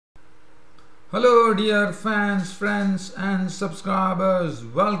Hello dear fans, friends and subscribers.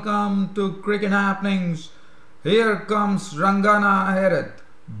 Welcome to Cricket Happenings. Here comes Rangana Herath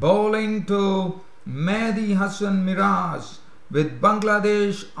bowling to Mehdi Hassan Miraj with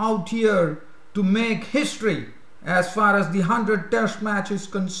Bangladesh out here to make history as far as the 100 test match is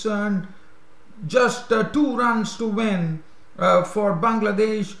concerned. Just 2 runs to win for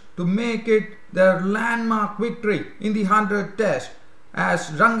Bangladesh to make it their landmark victory in the 100 test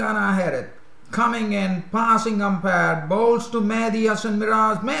as Rangana Herath coming in, passing umpire, bowls to Mehdi Hassan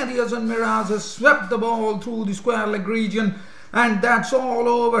Miraj. Mehdi Hassan Miraj has swept the ball through the square leg region, and that's all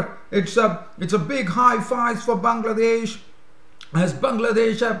over. It's a big high five for Bangladesh as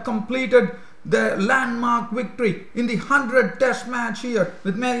Bangladesh have completed their landmark victory in the 100 test match here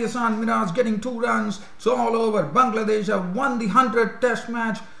with Mehdi Hassan Miraj getting 2 runs. It's all over. Bangladesh have won the 100 test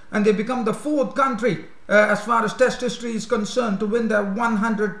match and they become the 4th country as far as test history is concerned to win their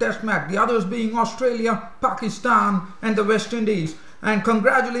 100 test match. The others being Australia, Pakistan and the West Indies. And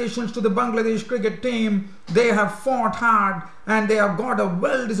congratulations to the Bangladesh cricket team. They have fought hard and they have got a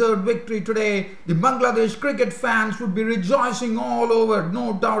well-deserved victory today. The Bangladesh cricket fans would be rejoicing all over,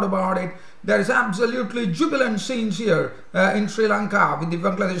 no doubt about it. There is absolutely jubilant scenes here in Sri Lanka with the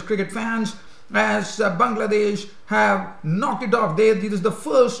Bangladesh cricket fans as Bangladesh have knocked it off. This is the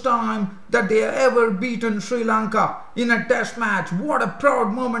first time that they have ever beaten Sri Lanka in a test match. What a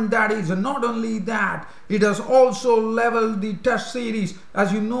proud moment that is. And not only that, it has also leveled the test series.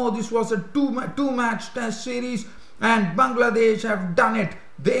 As you know, this was a two-match test series and Bangladesh have done it.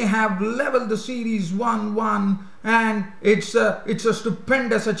 They have leveled the series 1-1 and it's a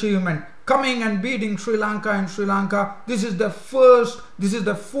stupendous achievement. Coming and beating Sri Lanka in Sri Lanka. This is the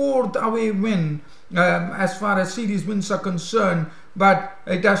 4th away win as far as series wins are concerned. But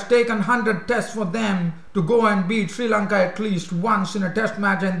it has taken 100 tests for them to go and beat Sri Lanka at least once in a test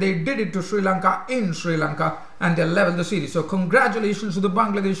match, and they did it to Sri Lanka in Sri Lanka and they leveled the series. So congratulations to the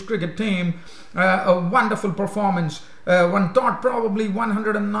Bangladesh cricket team. A wonderful performance. One thought probably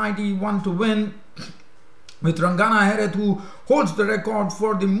 191 to win, with Rangana Herath, who holds the record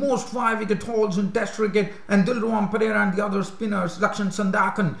for the most 5-wicket hauls in test cricket, and Dilruwan Perera and the other spinners, Lakshan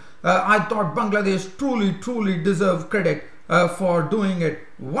Sandakan. I thought Bangladesh truly deserve credit for doing it.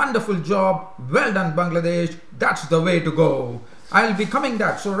 Wonderful job. Well done, Bangladesh. That's the way to go. I'll be coming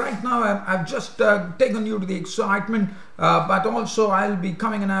that. So right now I've just taken you to the excitement, but also I'll be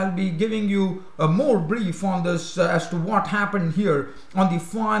coming and I'll be giving you a more brief on this as to what happened here on the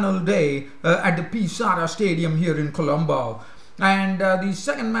final day at the Pujara Stadium here in Colombo. And the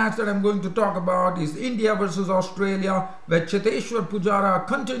second match that I'm going to talk about is India versus Australia, where Pujara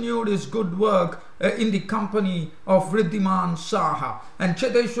continued his good work in the company of Wriddhiman Saha. And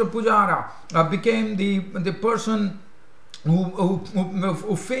Pujara became the person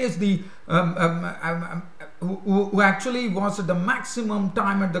who faced the who actually was at the maximum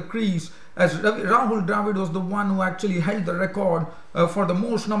time at the crease, as Rahul Dravid was the one who actually held the record for the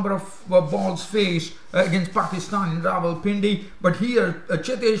most number of balls faced against Pakistan in Rawalpindi. But here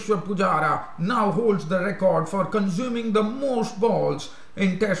Pujara now holds the record for consuming the most balls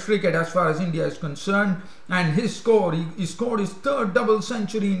in test cricket as far as India is concerned, and he scored his 3rd double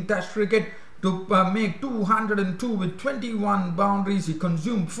century in test cricket to make 202 with 21 boundaries. He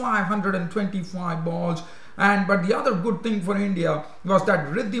consumed 525 balls. But the other good thing for India was that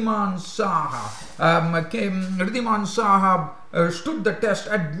Wriddhiman Saha stood the test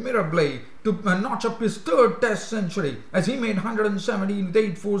admirably to notch up his 3rd test century, as he made 117 with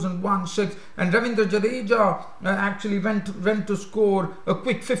 8 fours and 1 6, and Ravindra Jadeja actually went to score a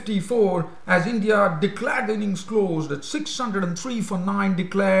quick 54 as India declared the innings closed at 603 for 9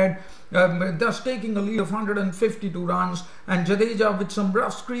 declared, thus taking a lead of 152 runs. And Jadeja with some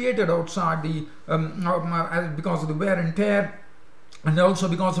roughs created outside the because of the wear and tear, and also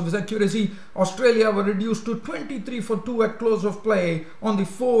because of his accuracy. Australia were reduced to 23 for 2 at close of play on the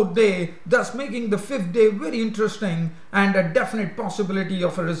 4th day, thus making the 5th day very interesting and a definite possibility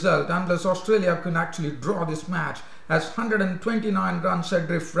of a result, unless Australia can actually draw this match, as 129 runs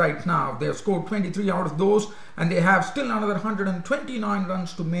adrift right now. They have scored 23 out of those, and they have still another 129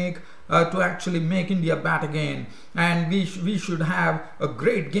 runs to make to actually make India bat again. And we should have a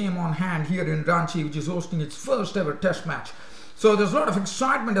great game on hand here in Ranchi, which is hosting its 1st ever test match. So there's a lot of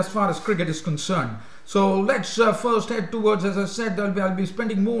excitement as far as cricket is concerned. So let's first head towards, as I said, I'll be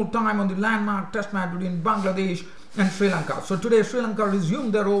spending more time on the landmark test match between Bangladesh and Sri Lanka. So today Sri Lanka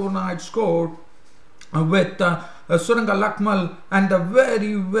resumed their overnight score with Suranga Lakmal and the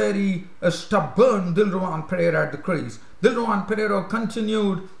very stubborn Dilruwan Perera at the crease. Dilruwan Perera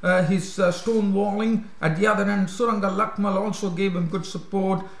continued his stonewalling. At the other end, Suranga Lakmal also gave him good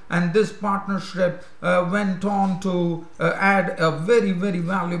support, and this partnership went on to add a very, very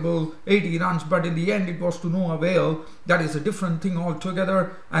valuable 80 runs, but in the end it was to no avail. That is a different thing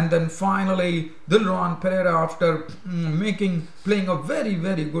altogether. And then finally, Dilruwan Perera, after playing a very,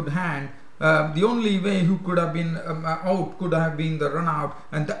 very good hand, the only way who could have been out could have been the run out,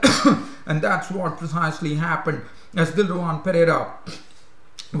 and and that's what precisely happened, as Dilruwan Perera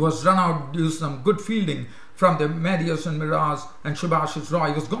was run out due to some good fielding from the Medias and Miraz and Subhashis Roy.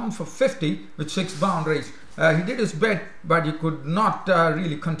 He was gone for 50 with 6 boundaries. He did his best, but he could not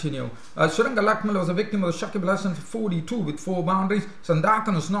really continue. Suranga Lakmal was a victim of the Shakib Al Hasan for 42 with 4 boundaries.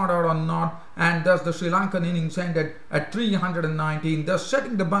 Sandakan was not out on not, and thus the Sri Lankan innings ended at 319, thus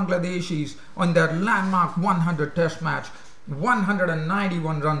setting the Bangladeshis on their landmark 100 test match,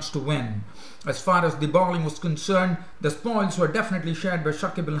 191 runs to win. As far as the bowling was concerned, the spoils were definitely shared by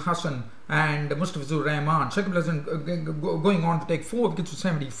Shakib Al Hasan and Mustafizur Rahman. Shakib Al Hasan going on to take 4 wickets for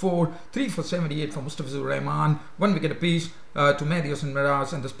 74, 3 for 78 for Mustafizur Rahman, 1 wicket apiece to Medias and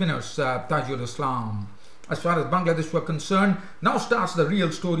Miraz, and the spinners Tajul Islam. As far as Bangladesh were concerned, now starts the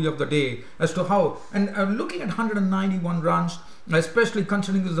real story of the day as to how, and looking at 191 runs, especially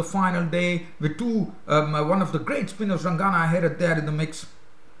considering this is the final day with one of the great spinners, Rangana Herath, there in the mix,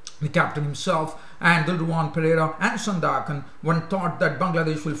 the captain himself, and Dilruwan Perera and Sandakan. One thought that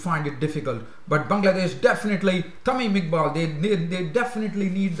Bangladesh will find it difficult, but Bangladesh definitely, Tamim Iqbal, they definitely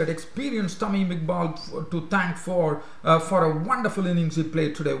need that experienced Tamim Iqbal to thank for a wonderful innings he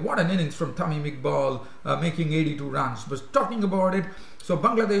played today. What an innings from Tamim Iqbal, making 82 runs. But talking about it, so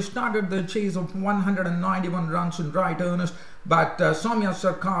Bangladesh started the chase of 191 runs in right earnest, but Soumya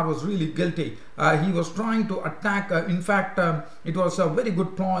Sarkar was really guilty. He was trying to attack. In fact, it was a very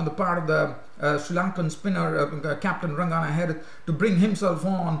good ploy on the part of the Sri Lankan spinner, Captain Rangana Herath, to bring himself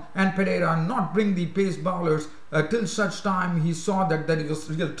on and Perera, not bring the pace bowlers till such time he saw that it was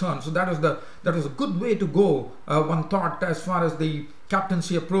real turn. So that was a good way to go, one thought, as far as the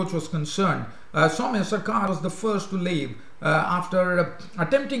captaincy approach was concerned. Soumya Sarkar was the first to leave after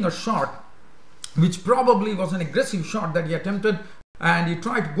attempting a shot, which probably was an aggressive shot that he attempted, and he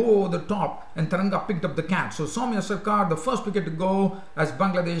tried to go over the top, and Taranga picked up the catch. So Soumya Sarkar, the first wicket to go, as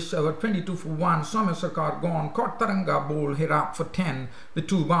Bangladesh were 22 for 1. Soumya Sarkar gone, caught Taranga, bowled Herath for 10 with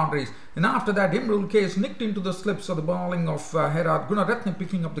 2 boundaries. And after that, Imrul Case nicked into the slips of the bowling of Herath. Gunaratne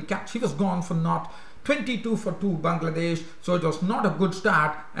picking up the catch. He was gone for naught. 22 for 2 Bangladesh, so it was not a good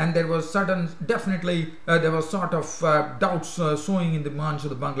start, and there was definitely there was sort of doubts sowing in the minds of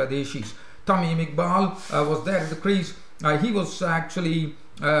the Bangladeshis. Tamim Iqbal was there at the crease. He was actually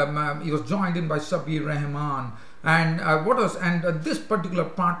he was joined in by Sabir Rahman, and this particular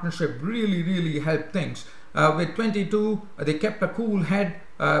partnership really helped things. With 22, they kept a cool head,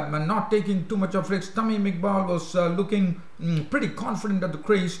 not taking too much of risks. Tamim Iqbal was looking pretty confident at the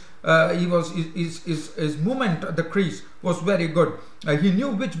crease. His movement at the crease was very good. He knew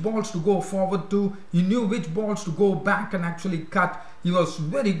which balls to go forward to. He knew which balls to go back and actually cut. He was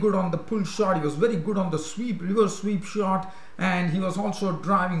very good on the pull shot. He was very good on the reverse sweep shot, and he was also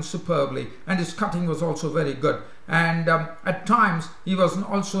driving superbly. And his cutting was also very good. And at times he was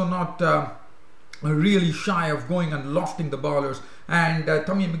also not really shy of going and lofting the bowlers, and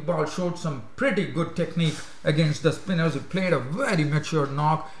Tamim Iqbal showed some pretty good technique against the spinners. He played a very mature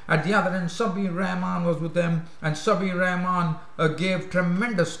knock. At the other end, Sabir Rahman was with them, and Sabir Rahman gave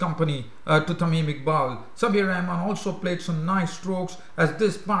tremendous company to Tamim Iqbal. Sabir Rahman also played some nice strokes as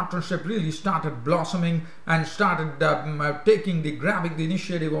this partnership really started blossoming and started grabbing the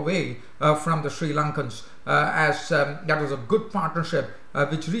initiative away from the Sri Lankans, as that was a good partnership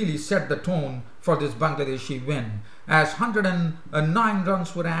which really set the tone for this Bangladeshi win, as 109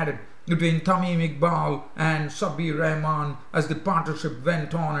 runs were added between Tamim Iqbal and Sabir Rahman as the partnership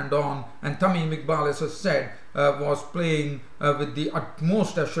went on, and Tamim Iqbal, as I said, was playing with the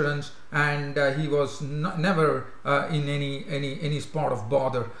utmost assurance, and he was never in any spot of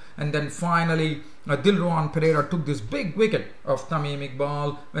bother. And then finally Dilruwan Perera took this big wicket of Tamim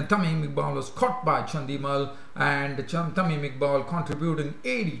Iqbal when Tamim Iqbal was caught by Chandimal, and Tamim Iqbal contributing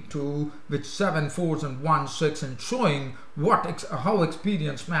 82 with 7 4s and 1 6, and showing how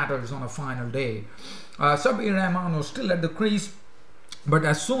experience matters on a final day. Sabir Rahman was still at the crease, but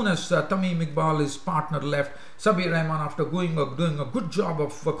as soon as Tamim Iqbal, his partner, left, Sabir Rahman, after doing a good job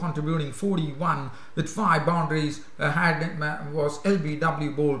of contributing 41 with 5 boundaries, was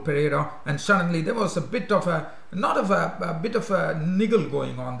LBW bowled Perera, and suddenly there was a bit of a not of a bit of a niggle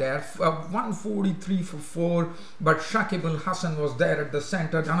going on there. 143 for 4, but Shakib Al Hasan was there at the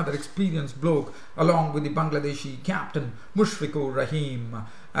center, another experienced bloke, along with the Bangladeshi captain Mushfiqur Rahim.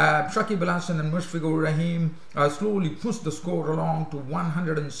 Shakib Al Hasan and Mushfiqur Rahim slowly pushed the score along to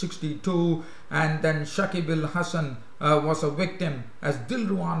 162, and then Shakib Al Hasan was a victim as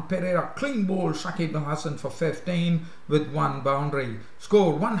Dilruwan Pereira clean bowled Shakib Al Hasan for 15 with 1 boundary.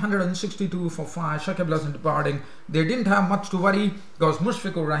 Score 162 for 5. Shakib Al Hasan departing. They didn't have much to worry because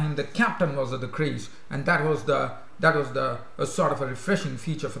Mushfiqur Rahim, the captain, was at the crease, and that was the sort of a refreshing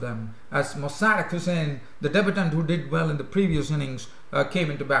feature for them, as Mosaddek Hussain, the debutant who did well in the previous innings,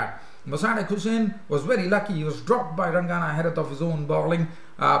 came into bat. Mosaddek Hussain was very lucky. He was dropped by Rangana Herath of his own bowling,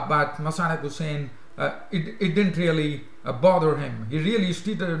 but Mosaddek Hussain, it didn't really bother him. He really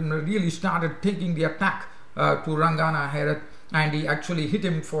started taking the attack to Rangana Herath, and he actually hit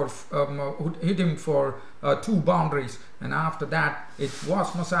him for 2 boundaries. And after that, it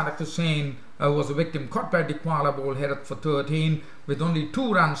was Mosaddek Hussain who was a victim, caught by Dikwala bowled Herath for 13 with only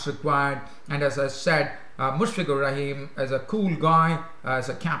 2 runs required. And as I said, Mushfiqur Rahim, as a cool guy, as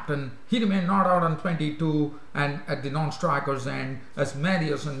a captain, he remained not out on 22, and at the non-strikers end, as Mehdi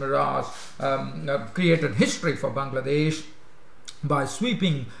Hasan Miraz created history for Bangladesh by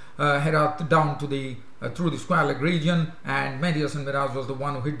sweeping Herath down to the through the square leg region, and Mehdi Hasan Miraz was the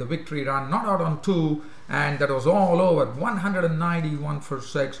one who hit the victory run, not out on 2, and that was all over. 191 for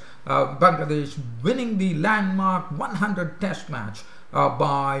 6. Bangladesh winning the landmark 100 test match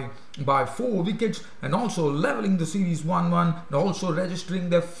by 4 wickets, and also leveling the series 1-1, and also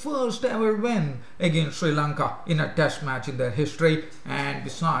registering their first ever win against Sri Lanka in a test match in their history. And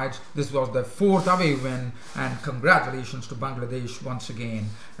besides, this was their 4th away win, and congratulations to Bangladesh once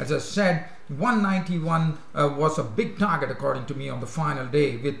again. As I said, 191 was a big target according to me on the final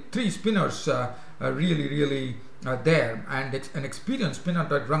day, with 3 spinners really there, and an experienced spinner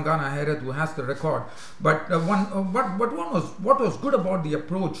like Rangana Herath, who has the record. But what was good about the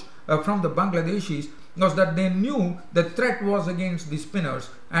approach from the Bangladeshis was that they knew the threat was against the spinners,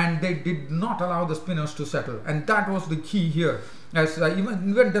 and they did not allow the spinners to settle, and that was the key here. As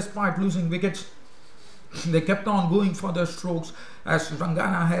even despite losing wickets, they kept on going for their strokes, as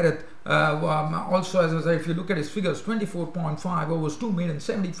Rangana Herath also, as I say, if you look at his figures, 24.5 overs, 2 made and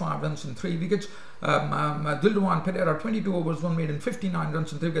 75 runs and 3 wickets. Dilruwan Pereira, 22 overs, 1 made and 59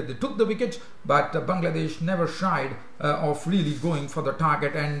 runs and 3 wickets. They took the wickets, but Bangladesh never shied of really going for the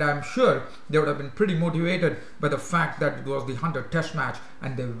target, and I'm sure they would have been pretty motivated by the fact that it was the 100 test match,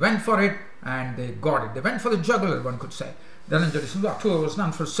 and they went for it, and they got it. They went for the jugular, one could say. Dharanjay Silva, 2 overs,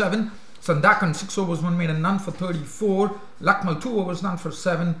 none for 7. Sandakan, 6 overs, 1 made and none for 34. Lakmal, 2 overs, none for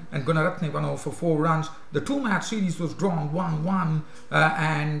 7. And Gunaratne, 1 over for 4 runs. The 2-match series was drawn 1-1,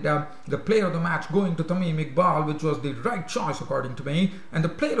 and the player of the match going to Tamim Iqbal, which was the right choice according to me, and the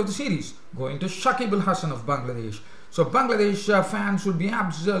player of the series going to Shakib Al Hasan of Bangladesh. So Bangladesh fans would be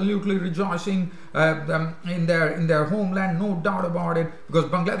absolutely rejoicing in their homeland, no doubt about it, because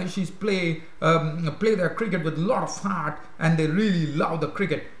Bangladeshis play their cricket with a lot of heart, and they really love the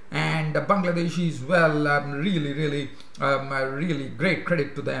cricket. And Bangladeshis, well, really great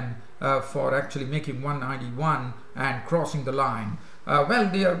credit to them for actually making 191 and crossing the line.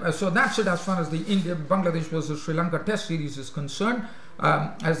 So that's it as far as the Bangladesh versus Sri Lanka Test series is concerned,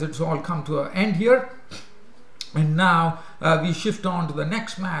 as it's all come to an end here. And now we shift on to the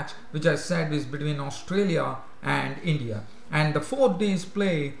next match, which I said is between Australia and India. And the 4 days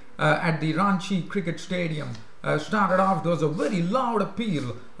play at the Ranchi Cricket Stadium started off. There was a very loud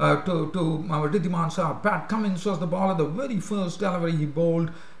appeal to Ridhiman Saha. Pat Cummins was the bowler. The very first delivery he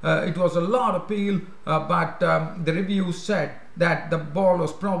bowled, it was a loud appeal, but the review said that the ball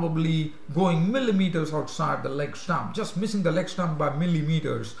was probably going millimeters outside the leg stump, just missing the leg stump by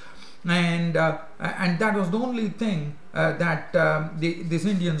millimeters. And that was the only thing that these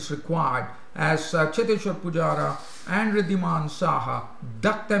Indians required, as Cheteshwar Pujara and Ridhiman Saha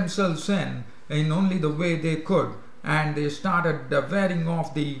ducked themselves in only the way they could, and they started wearing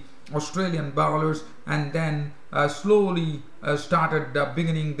off the Australian bowlers, and then slowly started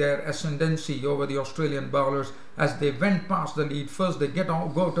beginning their ascendancy over the Australian bowlers as they went past the lead. First they got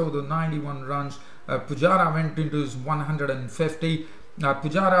over the 91 runs. Pujara went into his 150.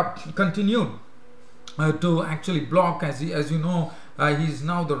 Pujara continued to actually block, as you know, he's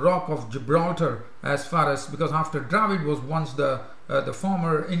now the Rock of Gibraltar, as far as, because after Dravid was once the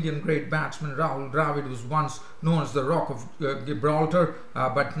former Indian great batsman Rahul Dravid was once known as the Rock of Gibraltar,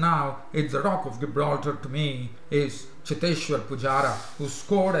 but now it's the Rock of Gibraltar to me is Cheteshwar Pujara, who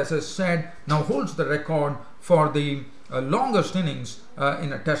scored, as I said, now holds the record for the longest innings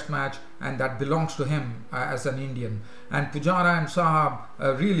in a test match, and that belongs to him as an Indian. And Pujara and Saha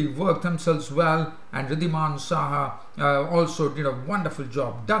really worked themselves well, and Wriddhiman Saha also did a wonderful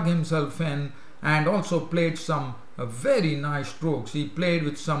job, dug himself in, and also played some very nice strokes. He played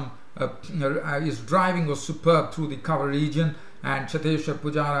with some, his driving was superb through the cover region, and Cheteshwar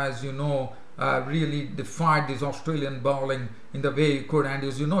Pujara, as you know, really defied this Australian bowling in the way he could. And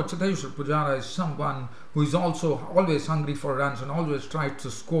as you know, Cheteshwar Pujara is someone who is also always hungry for runs and always tries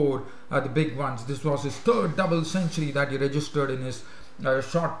to score the big ones. This was his third double century that he registered in his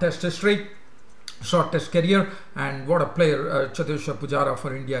short test history, short test career. And what a player Cheteshwar Pujara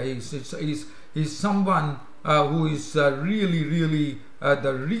for India is. He's someone who is really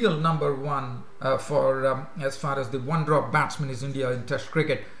the real number one for as far as the one-drop batsman is India in Test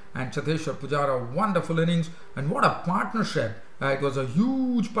cricket. And Cheteshwar Pujara, wonderful innings, and what a partnership. It was a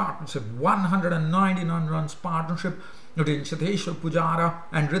huge partnership, 199 runs partnership between Cheteshwar Pujara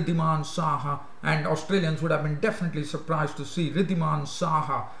and Wriddhiman Saha, and Australians would have been definitely surprised to see Wriddhiman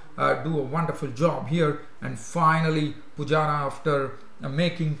Saha do a wonderful job here. And finally Pujara, after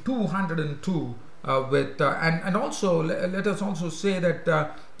making 202 and also let us also say that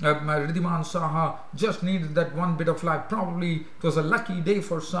Wriddhiman Saha just needed that one bit of luck. Probably it was a lucky day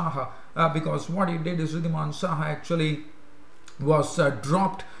for Saha because what he did is Wriddhiman Saha actually was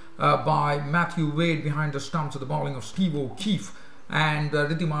dropped by Matthew Wade behind the stumps of the bowling of Steve O'Keefe, and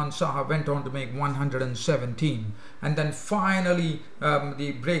Wriddhiman Saha went on to make 117. And then finally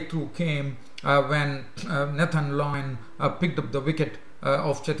the breakthrough came when Nathan Lyon picked up the wicket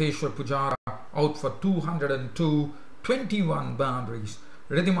of Cheteshwar Pujara out for 202, 21 boundaries.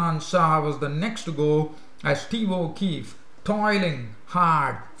 Wriddhiman Saha was the next to go as Steve O'Keefe, toiling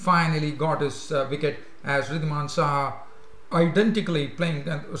hard, finally got his wicket, as Wriddhiman Saha identically playing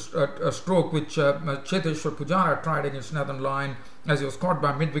a stroke which Cheteshwar Pujara tried against Nathan Lyon, as he was caught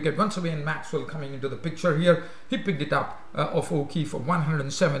by mid-wicket. Once again Maxwell coming into the picture here. He picked it up of O'Keefe for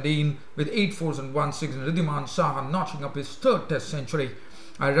 117 with 8 fours and 1 6, and Wriddhiman Saha notching up his third test century.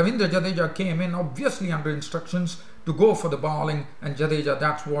 Ravindra Jadeja came in obviously under instructions to go for the bowling, and Jadeja,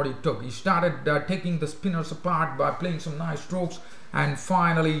 that's what he took. He started taking the spinners apart by playing some nice strokes, and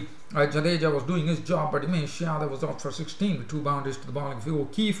finally Jadeja was doing his job, but Himesh Yadav was out for 16 with 2 boundaries to the bowling of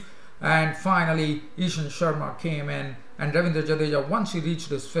O'Keefe. And finally Ishan Sharma came in, and Ravindra Jadeja, once he reached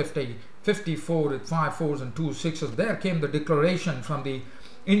his 54 with 5 fours and 2 sixes, there came the declaration from the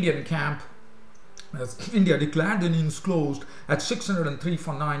Indian camp. As India declared the innings closed at 603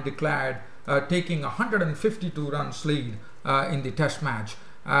 for 9 declared, taking 152 runs lead in the test match.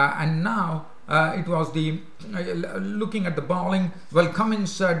 And now it was the looking at the bowling. Well,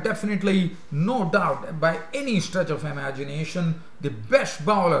 Cummins definitely, no doubt, by any stretch of imagination, the best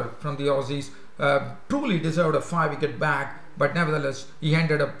bowler from the Aussies, truly deserved a 5-wicket bag. But nevertheless, he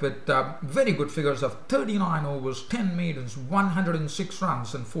ended up with very good figures of 39 overs, 10 maidens, 106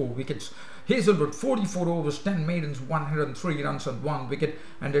 runs and 4 wickets. Hazelwood 44 overs, 10 maidens, 103 runs and 1 wicket,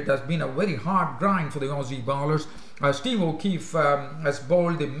 and it has been a very hard grind for the Aussie bowlers. Steve O'Keefe has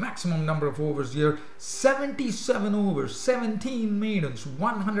bowled the maximum number of overs here, 77 overs, 17 maidens,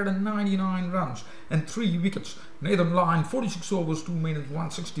 199 runs and 3 wickets. Nathan Lyon 46 overs, 2 maidens,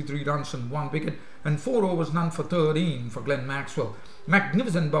 163 runs and 1 wicket, and 4 overs, none for 13 for Glenn Maxwell.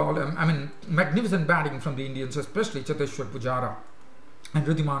 Magnificent magnificent batting from the Indians, especially Cheteshwar Pujara. And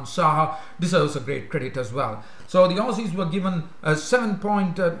Wriddhiman Saha deserves a great credit as well. So the Aussies were given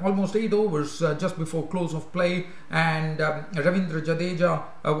almost 8 overs just before close of play, and Ravindra Jadeja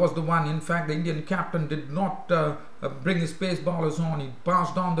was the one. In fact, the Indian captain did not bring his pace bowlers on. He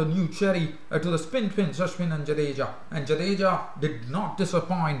passed on the new cherry to the spin twins, Ashwin and Jadeja did not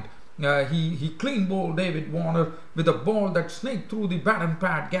disappoint. He clean bowled David Warner with a ball that snaked through the bat and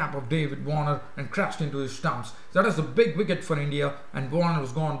pad gap of David Warner and crashed into his stumps. That is a big wicket for India, and Warner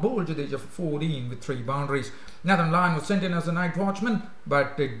was gone. Bowled Jadeja for 14 with 3 boundaries. Nathan Lyon was sent in as a night watchman,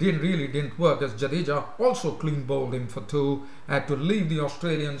 but it really didn't work, as Jadeja also clean bowled him for 2 to leave the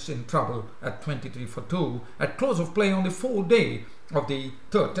Australians in trouble at 23 for 2 at close of play on the 4th day of the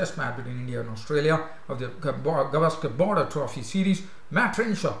 3rd test match between India and Australia of the Gavaskar Border Trophy series. Matt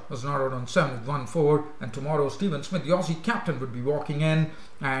Renshaw was not out on 7 with 1-4, and tomorrow Stephen Smith, the Aussie captain, would be walking in,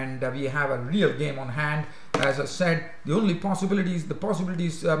 and we have a real game on hand. As I said, the possibilities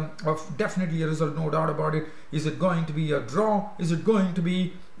of definitely a result, no doubt about it. Is it going to be a draw? Is it going to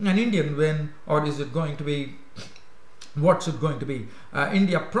be an Indian win? Or is it going to be, what's it going to be?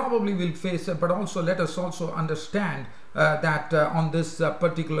 India probably will face it, but also let us also understand that on this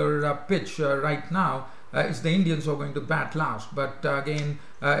particular pitch right now, it's the Indians who are going to bat last. But again,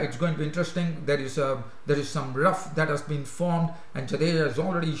 it's going to be interesting. There is some rough that has been formed, and Jadeja is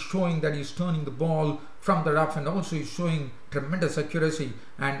already showing that he's turning the ball from the rough, and also he's showing tremendous accuracy,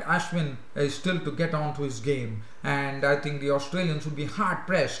 and Ashwin is still to get on to his game, and I think the Australians would be hard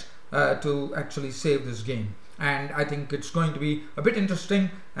pressed to actually save this game. And I think it's going to be a bit interesting,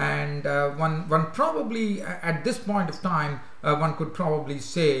 and one probably at this point of time one could probably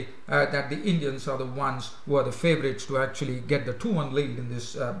say that the Indians are the ones who are the favourites to actually get the 2-1 lead in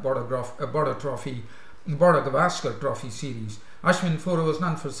this Border Gavaskar Trophy series. Ashwin 4 overs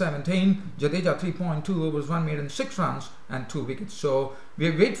none for 17, Jadeja 3.2 overs 1 made and 6 runs and 2 wickets. So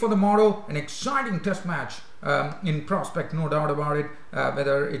we wait for tomorrow, an exciting test match in prospect, no doubt about it,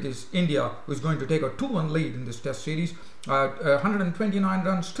 whether it is India who is going to take a 2-1 lead in this test series. 129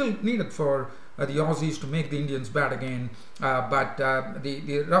 runs still needed for the Aussies to make the Indians bat again, but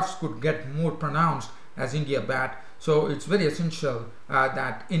the roughs could get more pronounced as India bat. So it's very essential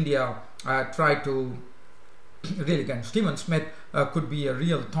that India try to really again. Steven Smith could be a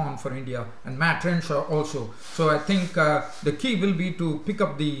real thorn for India, and Matt Renshaw also. So I think the key will be to pick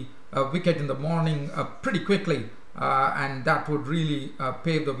up the wicket in the morning pretty quickly, and that would really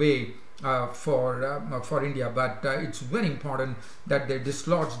pave the way for India. But it's very important that they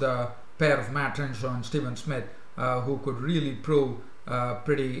dislodge the pair of Matt Renshaw and Steven Smith, who could really prove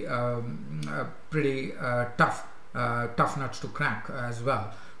pretty tough nuts to crack as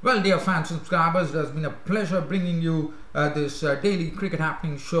well. Well, dear fans and subscribers, it has been a pleasure bringing you this daily cricket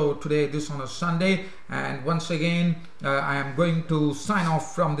happening show today, this on a Sunday. And once again, I am going to sign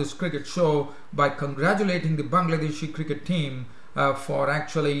off from this cricket show by congratulating the Bangladeshi cricket team for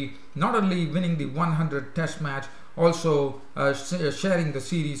actually not only winning the 100th test match, also sharing the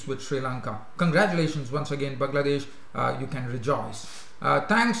series with Sri Lanka. Congratulations once again, Bangladesh. You can rejoice.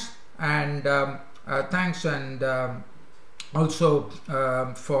 Thanks and also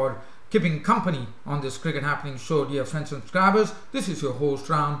for keeping company on this cricket happening show, dear friends and subscribers. This is your host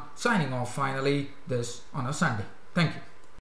Ram signing off finally, this on a Sunday. Thank you.